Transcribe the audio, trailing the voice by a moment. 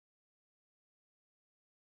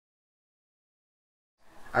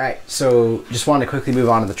All right, so just wanted to quickly move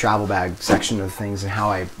on to the travel bag section of things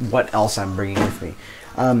and what else I'm bringing with me.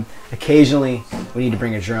 Occasionally, we need to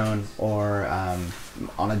bring a drone or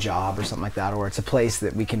on a job or something like that, or it's a place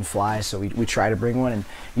that we can fly, so we try to bring one. And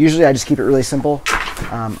usually I just keep it really simple.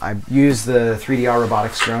 I use the 3DR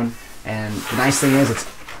Robotics drone, and the nice thing is it's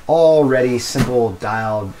already simple,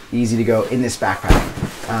 dialed, easy to go in this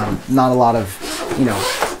backpack. Not a lot of,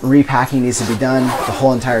 repacking needs to be done. The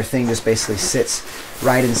whole entire thing just basically sits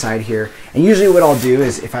right inside here. And usually what I'll do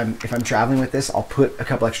is if I'm traveling with this, I'll put a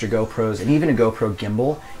couple extra GoPros and even a GoPro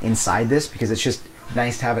gimbal inside this, because it's just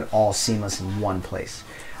nice to have it all seamless in one place.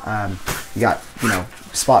 You got,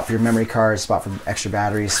 spot for your memory card, spot for extra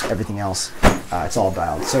batteries, everything else. It's all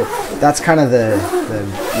dialed. So that's kind of the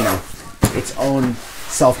its own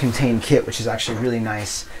self-contained kit, which is actually really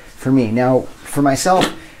nice for me. Now, for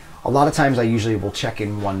myself, a lot of times I usually will check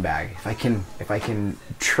in one bag. If I can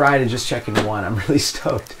try to just check in one, I'm really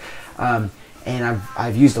stoked. And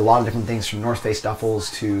I've used a lot of different things, from North Face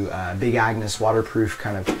duffels to Big Agnes waterproof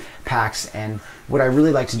kind of packs. And what I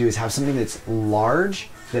really like to do is have something that's large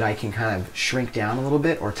that I can kind of shrink down a little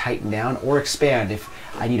bit, or tighten down, or expand if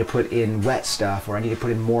I need to put in wet stuff or I need to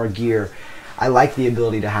put in more gear. I like the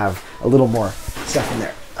ability to have a little more stuff in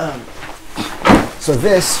there. So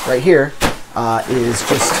this right here is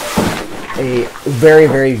just a very,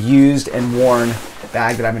 very used and worn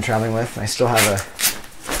bag that I've been traveling with. I still have a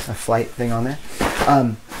flight thing on there.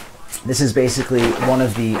 This is basically one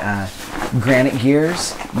of the Granite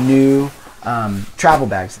Gear's new travel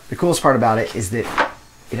bags. The coolest part about it is that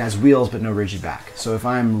it has wheels but no rigid back. So if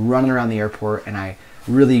I'm running around the airport and I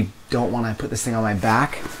really don't want to put this thing on my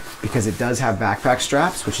back, because it does have backpack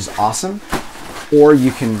straps, which is awesome, or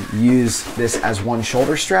you can use this as one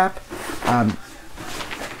shoulder strap,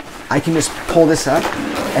 I can just pull this up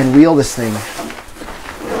and wheel this thing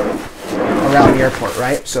around the airport,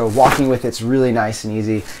 right? So walking with it's really nice and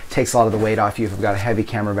easy. Takes a lot of the weight off you if you've got a heavy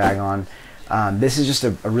camera bag on. This is just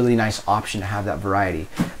a really nice option to have that variety.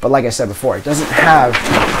 But like I said before, it doesn't have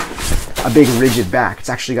a big rigid back. It's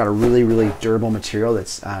actually got a really, really durable material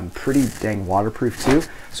that's pretty dang waterproof too.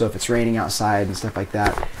 So if it's raining outside and stuff like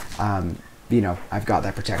that, I've got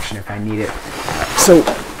that protection if I need it. So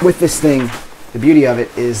with this thing, the beauty of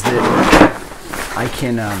it is that I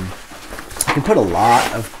can put a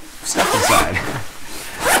lot of stuff inside.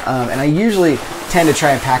 And I usually tend to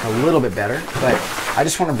try and pack a little bit better, but I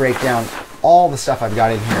just want to break down all the stuff I've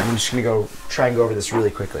got in here. I'm just going to try and go over this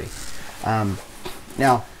really quickly.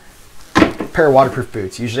 Now, a pair of waterproof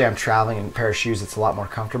boots. Usually I'm traveling in a pair of shoes that's a lot more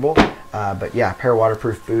comfortable. But yeah, a pair of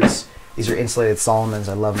waterproof boots. These are insulated Salomons.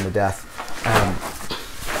 I love them to death.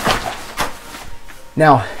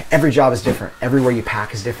 Now, every job is different. Everywhere you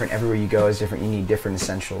pack is different. Everywhere you go is different. You need different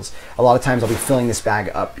essentials. A lot of times I'll be filling this bag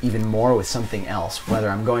up even more with something else, whether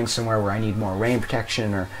I'm going somewhere where I need more rain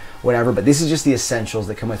protection or whatever, but this is just the essentials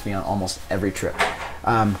that come with me on almost every trip.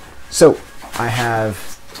 So I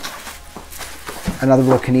have another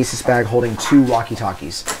little Kinesis bag holding 2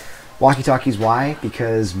 walkie-talkies. Walkie-talkies, why?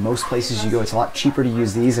 Because most places you go, it's a lot cheaper to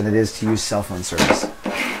use these than it is to use cell phone service.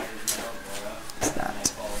 What's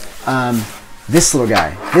that? This little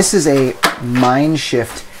guy. This is a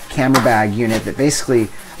Mindshift camera bag unit that basically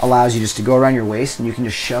allows you just to go around your waist and you can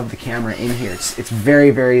just shove the camera in here. It's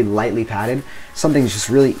very, very lightly padded. Something that's just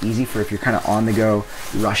really easy for if you're kind of on the go,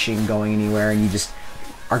 rushing, going anywhere, and you just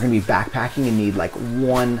are going to be backpacking and need like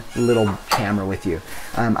one little camera with you.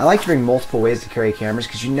 I like to bring multiple ways to carry cameras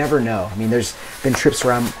because you never know. I mean, there's been trips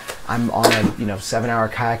where I'm on a 7-hour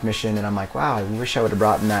kayak mission and I'm like, wow, I wish I would have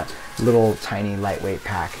brought in that little tiny lightweight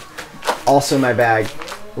pack. Also in my bag,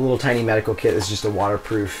 a little tiny medical kit is just a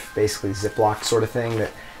waterproof, basically Ziploc sort of thing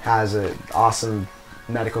that has an awesome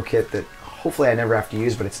medical kit that hopefully I never have to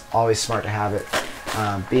use, but it's always smart to have it.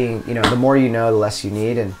 The more you know, the less you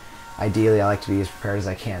need, and ideally I like to be as prepared as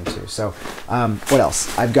I can too. So what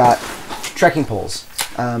else? I've got trekking poles.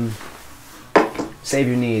 Save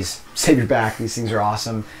your knees, save your back. These things are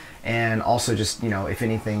awesome. And also just, if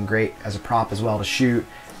anything, great as a prop as well to shoot,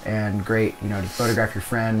 and great, to photograph your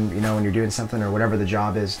friend, when you're doing something or whatever the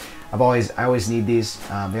job is. I always need these.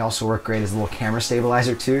 They also work great as a little camera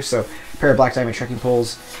stabilizer too. So a pair of black diamond trekking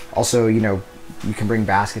poles. Also, you can bring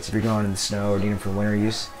baskets if you're going in the snow or need them for winter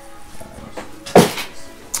use.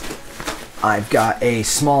 I've got a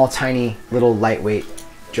small, tiny, little lightweight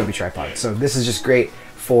Joby tripod. So this is just great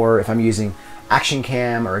for if I'm using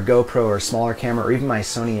ActionCam or a GoPro or a smaller camera or even my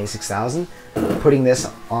Sony a6000, putting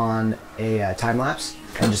this on a time lapse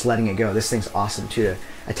and just letting it go. This thing's awesome too to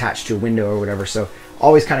attach to a window or whatever. So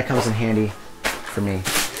always kind of comes in handy for me.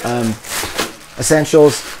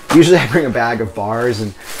 essentials. Usually I bring a bag of bars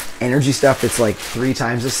and energy stuff that's like 3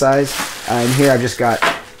 times this size. In here I've just got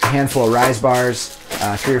a handful of rise bars,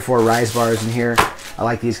 3 or 4 rise bars in here. I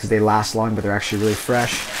like these because they last long, but they're actually really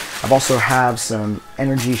fresh. I've also have some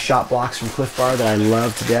energy shot blocks from Clif Bar that I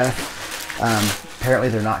love to death. Apparently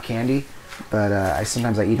they're not candy, but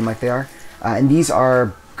sometimes I eat them like they are. And these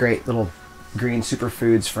are great little green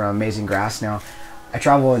superfoods from Amazing Grass. Now, I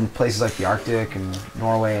travel in places like the Arctic and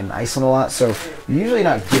Norway and Iceland a lot, so you're usually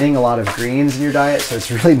not getting a lot of greens in your diet, so it's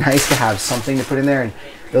really nice to have something to put in there, and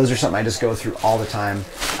those are something I just go through all the time.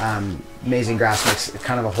 Amazing Grass makes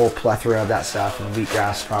kind of a whole plethora of that stuff and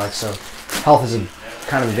wheatgrass products, so health is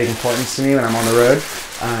kind of a big importance to me when I'm on the road,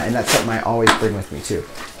 and that's something I always bring with me too.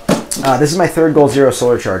 This is my third Goal Zero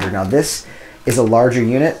solar charger. Now this is a larger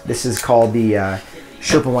unit. This is called the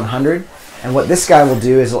Sherpa 100. And what this guy will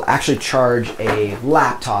do is it'll actually charge a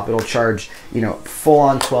laptop. It'll charge, you know, full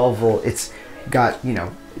on 12 volt. It's got, you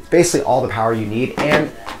know, basically all the power you need,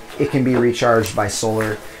 and it can be recharged by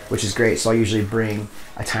solar, which is great. So I usually bring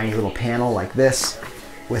a tiny little panel like this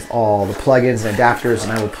with all the plugins and adapters,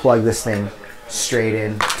 and I will plug this thing straight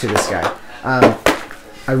in to this guy.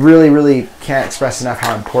 I really can't express enough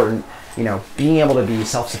how important, you know, being able to be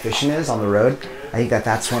self-sufficient is on the road. I think that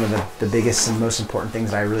that's one of the biggest and most important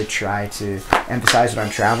things that I really try to emphasize when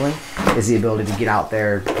I'm traveling, is the ability to get out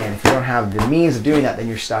there. And if you don't have the means of doing that, then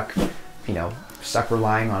you're stuck, you know,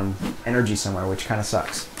 relying on energy somewhere, which kind of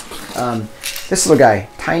sucks. This little guy,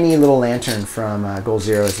 tiny little lantern from Goal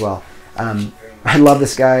Zero as well. I love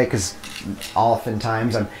this guy because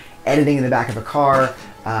oftentimes I'm editing in the back of a car,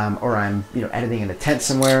 or I'm, you know, editing in a tent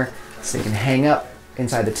somewhere, so they can hang up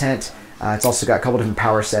inside the tent. It's also got a couple different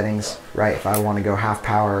power settings, right, if I want to go half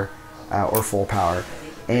power or full power.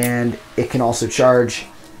 And it can also charge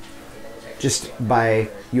just by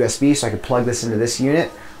USB, so I could plug this into this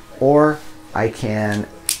unit, or I can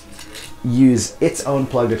use its own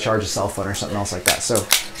plug to charge a cell phone or something else like that. So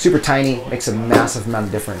super tiny, makes a massive amount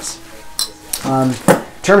of difference. In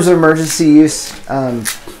terms of emergency use,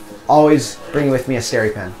 always bring with me a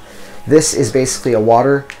SteriPen. This is basically a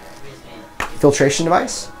water filtration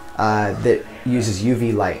device that uses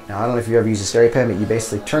UV light. Now, I don't know if you've ever used a SteriPen, but you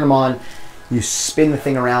basically turn them on, you spin the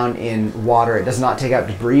thing around in water. It does not take out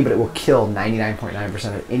debris, but it will kill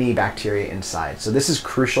 99.9% of any bacteria inside. So this is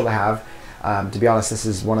crucial to have. To be honest, this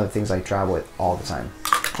is one of the things I travel with all the time.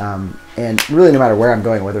 And really, no matter where I'm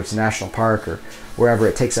going, whether it's a national park or wherever,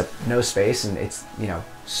 it takes up no space, and it's, you know,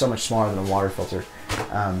 so much smaller than a water filter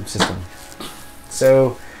system.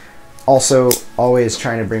 So also always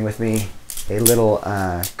trying to bring with me a little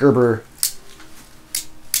Gerber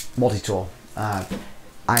multi-tool.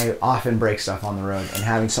 I often break stuff on the road, and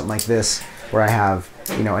having something like this where I have,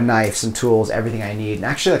 you know, a knife, some tools, everything I need, and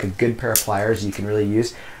actually like a good pair of pliers you can really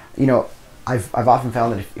use. You know, I've often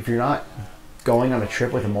found that if you're not going on a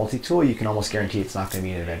trip with a multi-tool, you can almost guarantee it's not going to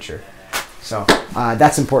be an adventure. So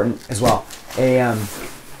that's important as well.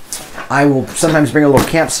 I will sometimes bring a little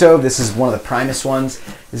camp stove. This is one of the Primus ones.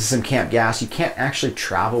 This is some camp gas. You can't actually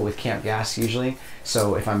travel with camp gas usually.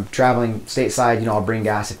 So if I'm traveling stateside, you know, I'll bring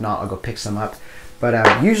gas. If not, I'll go pick some up.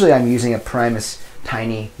 But usually I'm using a Primus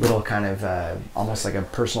tiny little kind of almost like a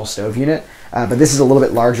personal stove unit. But this is a little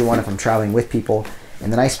bit larger one if I'm traveling with people.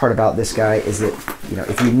 And the nice part about this guy is that, you know,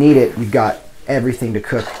 if you need it, you've got everything to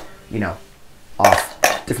cook, you know,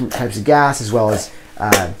 off different types of gas, as well as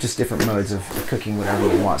just different modes of cooking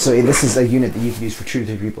whatever you want. So this is a unit that you can use for 2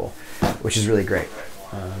 to 3 people, which is really great.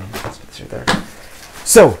 Let's put this right there.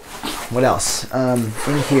 So what else?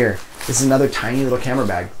 In here, this is another tiny little camera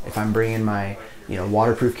bag. If I'm bringing my, you know,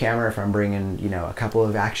 waterproof camera, if I'm bringing, you know, a couple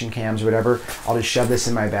of action cams or whatever, I'll just shove this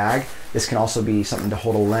in my bag. This can also be something to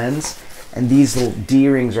hold a lens. And these little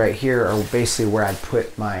D-rings right here are basically where I'd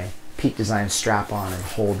put my Peak Design strap on and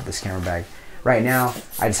hold this camera bag. Right now,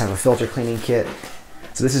 I just have a filter cleaning kit.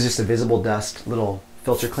 So this is just a visible dust little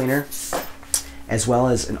filter cleaner, as well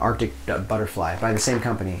as an Arctic butterfly by the same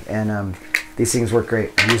company. And these things work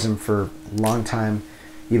great. I use them for a long time.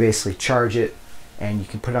 You basically charge it, and you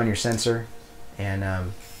can put it on your sensor,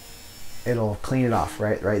 and it'll clean it off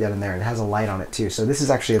right down in there. It has a light on it too. So this is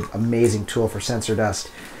actually an amazing tool for sensor dust.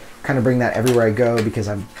 Kind of bring that everywhere I go because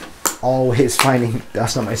I'm always finding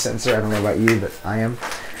dust on my sensor. I don't know about you, but I am.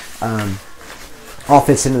 All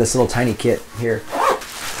fits into this little tiny kit here.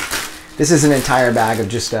 This is an entire bag of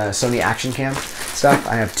just Sony ActionCam stuff.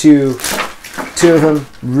 I have two of them,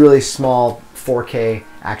 really small 4K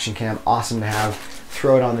ActionCam, awesome to have.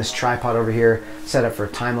 Throw it on this tripod over here, set up for a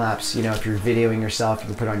time lapse. You know, if you're videoing yourself, you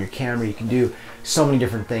can put it on your camera. You can do so many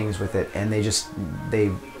different things with it, and they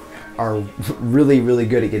are really, really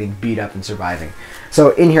good at getting beat up and surviving.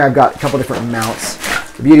 So in here I've got a couple different mounts.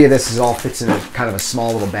 The beauty of this is all fits in a kind of a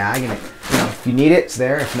small little bag, and if you need it, it's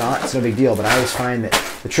there. If not, it's no big deal. But I always find that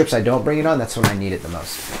the trips I don't bring it on, that's when I need it the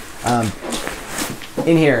most.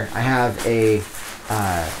 In here I have a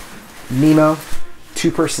Nemo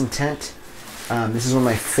 2-person tent. This is one of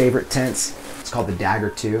my favorite tents. It's called the Dagger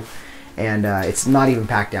 2, and it's not even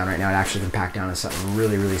packed down right now. It actually been packed down as something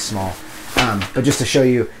really, really small. But just to show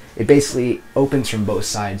you, it basically opens from both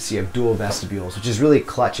sides, so you have dual vestibules, which is really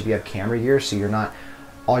clutch if you have camera gear, so you're not,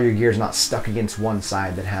 all your gear is not stuck against one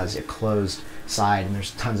side that has a closed side, and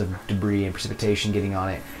there's tons of debris and precipitation getting on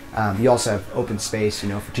it. You also have open space.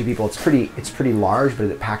 For 2 people, it's pretty large, but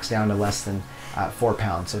it packs down to less than 4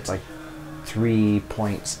 pounds, so it's like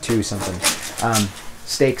 3.2 something.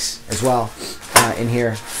 Stakes as well in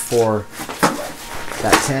here for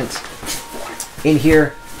that tent. In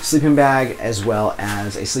here, sleeping bag as well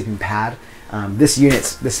as a sleeping pad. This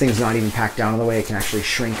thing's not even packed down all the way. It can actually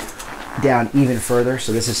shrink down even further.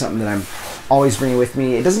 So this is something that I'm always bringing with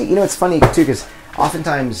me. It doesn't, it's funny too, because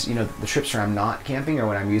oftentimes, the trips where I'm not camping or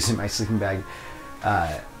when I'm using my sleeping bag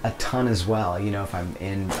a ton as well. If I'm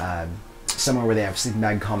in somewhere where they have sleeping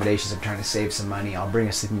bag accommodations, I'm trying to save some money, I'll bring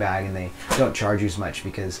a sleeping bag, and they don't charge you as much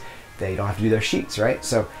because they don't have to do their sheets, right?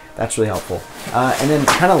 So that's really helpful. And then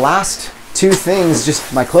kind of last 2 things,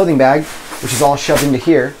 just my clothing bag, which is all shoved into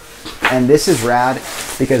here. And this is rad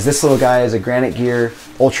because this little guy is a Granite Gear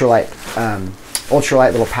ultralight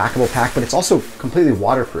little packable pack, but it's also completely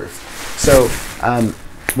waterproof. So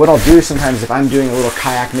what I'll do sometimes if I'm doing a little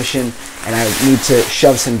kayak mission and I need to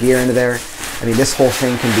shove some gear into there, this whole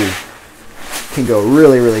thing can go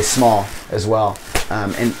really, really small as well.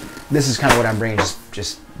 And this is kind of what I'm bringing,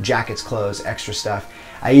 just jackets, clothes, extra stuff.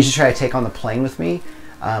 I usually try to take on the plane with me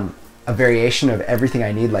a variation of everything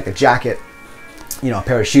I need, like a jacket, a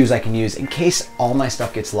pair of shoes I can use in case all my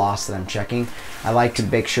stuff gets lost that I'm checking. I like to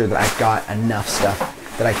make sure that I've got enough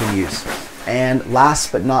stuff that I can use. And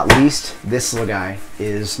last but not least, this little guy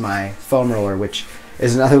is my foam roller, which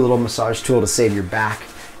is another little massage tool to save your back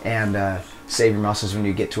and save your muscles when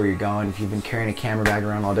you get to where you're going. If you've been carrying a camera bag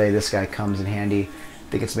around all day, this guy comes in handy.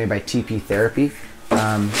 I think it's made by TP Therapy.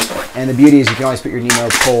 And the beauty is you can always put your Nemo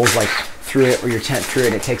poles like through it or your tent through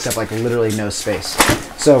it. It takes up like literally no space.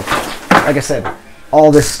 So like I said, all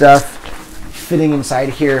this stuff fitting inside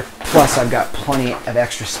here, plus I've got plenty of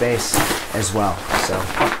extra space as well. So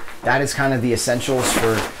that is kind of the essentials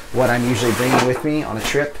for what I'm usually bringing with me on a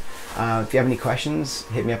trip. If you have any questions,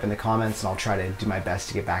 hit me up in the comments and I'll try to do my best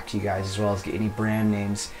to get back to you guys, as well as get any brand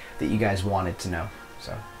names that you guys wanted to know.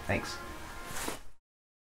 So thanks.